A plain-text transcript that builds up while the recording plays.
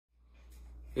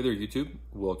Hey there, YouTube.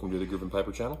 Welcome to the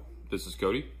Groovinpiper channel. This is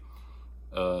Cody.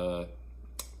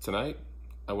 Tonight,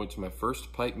 I went to my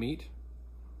first pipe meet.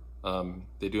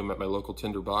 They do them at my local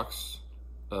tinder box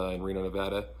in Reno,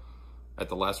 Nevada, at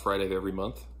the last Friday of every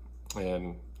month.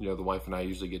 And you know, the wife and I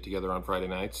usually get together on Friday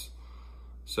nights.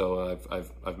 So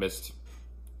I've missed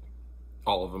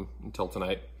all of them until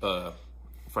tonight.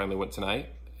 Finally went tonight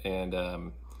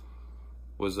and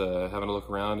was having a look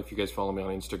around. If you guys follow me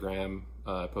on Instagram,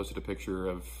 I posted a picture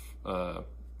of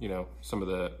you know, some of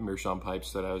the Meerschaum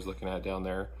pipes that I was looking at down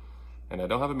there. And I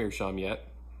don't have a Meerschaum yet,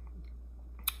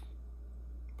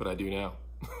 but I do now.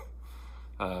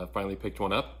 Finally picked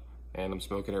one up and I'm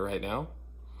smoking it right now.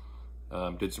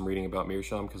 Did some reading about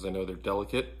Meerschaum because I know they're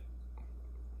delicate.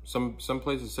 Some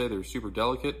places say they're super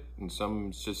delicate, and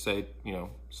some just say, you know,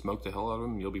 smoke the hell out of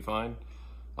them, you'll be fine.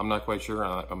 I'm not quite sure.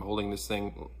 I'm holding this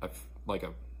thing like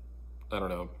a, I don't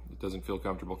know, it doesn't feel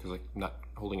comfortable because I'm not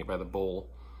holding it by the bowl.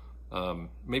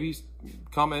 Maybe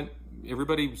comment,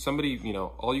 everybody, somebody, you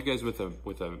know, all you guys with a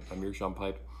Meerschaum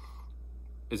pipe,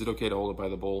 is it okay to hold it by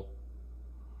the bowl?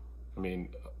 I mean,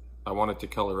 I want it to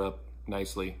color up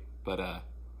nicely, but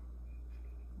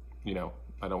you know,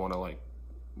 I don't want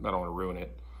to ruin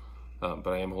it. But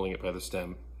I am holding it by the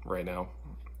stem right now.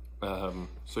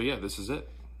 So yeah, this is it.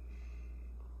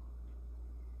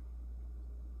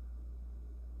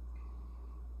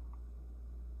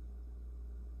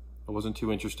 I wasn't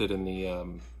too interested in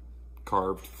the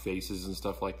carved faces and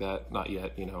stuff like that. Not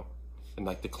yet, you know, and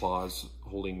like the claws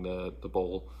holding the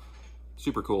bowl.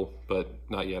 Super cool, but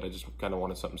not yet. I just kind of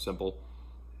wanted something simple.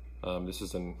 This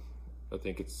is I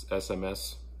think it's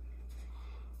SMS.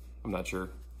 I'm not sure.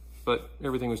 But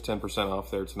everything was 10%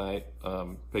 off there tonight.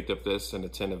 Picked up this and a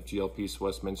tin of GLP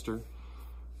Westminster.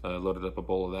 Loaded up a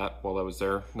bowl of that while I was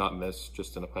there. Not in this,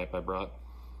 just in a pipe I brought.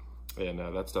 And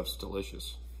that stuff's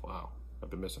delicious. Wow, I've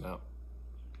been missing out.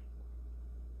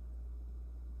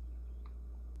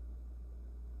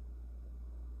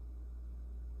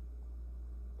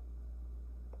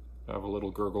 I have a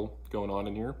little gurgle going on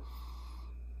in here.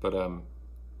 But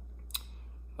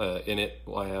in it,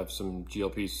 I have some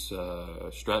GLP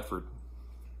Stratford,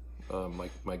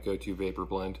 my go-to vapor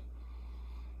blend.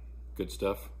 Good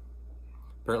stuff.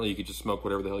 Apparently you could just smoke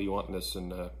whatever the hell you want in this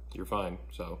and you're fine,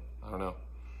 so I don't know.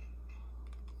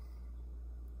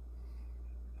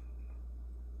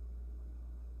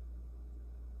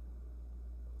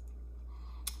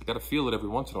 You gotta feel it every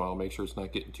once in a while, make sure it's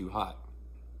not getting too hot.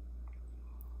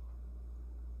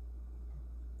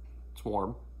 It's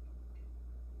warm.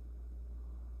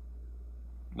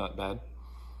 Not bad,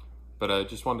 but I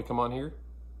just wanted to come on here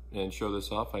and show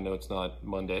this off. I know it's not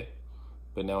Monday,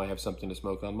 but now I have something to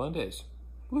smoke on Mondays.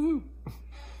 Woohoo!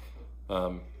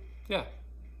 Yeah.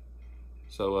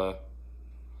 So,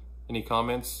 any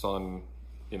comments on,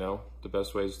 you know, the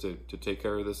best ways to take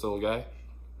care of this little guy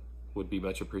would be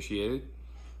much appreciated.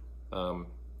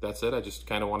 That's it. I just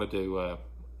kind of wanted to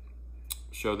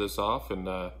show this off, and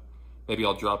maybe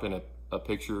I'll drop in a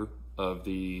picture of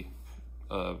the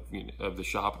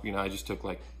shop. You know, I just took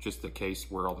just the case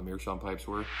where all the Meerschaum pipes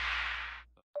were.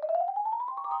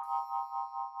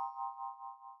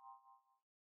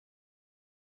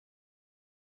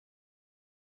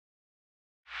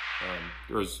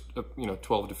 There was, you know,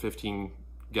 12 to 15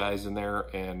 guys in there,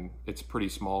 and it's a pretty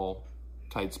small,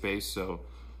 tight space. So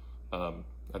I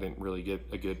didn't really get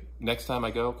a good, next time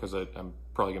I go, because I'm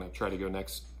probably going to try to go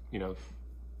next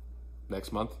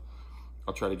month.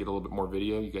 I'll try to get a little bit more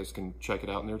video. You guys can check it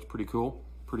out in there. It's pretty cool.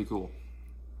 Pretty cool.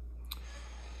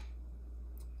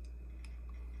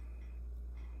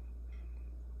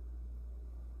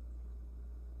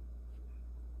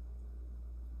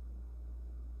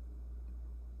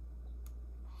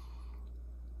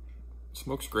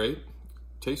 Smoke's great.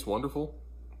 Tastes wonderful.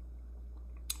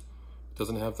 It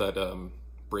doesn't have that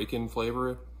break-in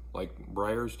flavor like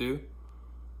briars do.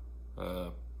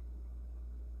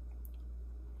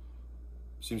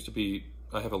 Seems to be,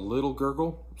 I have a little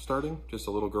gurgle starting, just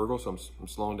a little gurgle, so I'm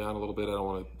slowing down a little bit. I don't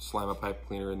want to slam a pipe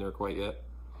cleaner in there quite yet.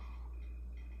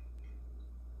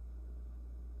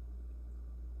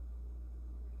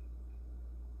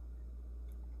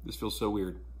 This feels so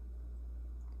weird.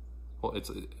 Well,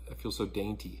 I feel so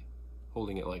dainty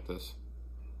holding it like this.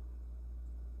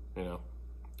 You know,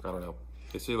 I don't know.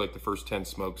 They say like the first 10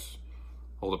 smokes,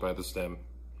 hold it by the stem.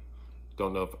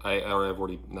 Don't know if I've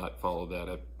already not followed that.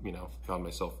 I, you know, found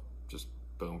myself just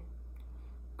boom,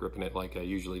 gripping it like I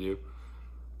usually do.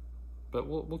 But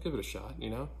we'll give it a shot. You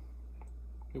know,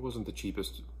 it wasn't the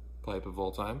cheapest pipe of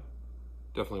all time.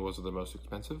 Definitely wasn't the most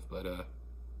expensive, but I'd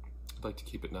like to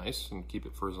keep it nice and keep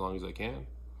it for as long as I can.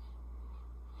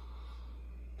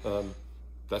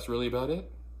 That's really about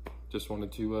it. just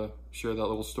wanted to share that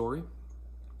little story.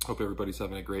 Hope everybody's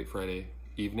having a great Friday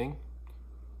evening,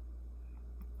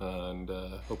 and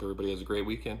hope everybody has a great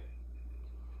weekend.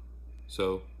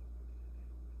 So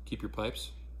keep your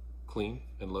pipes clean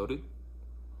and loaded,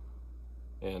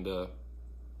 and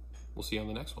we'll see you on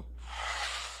the next one.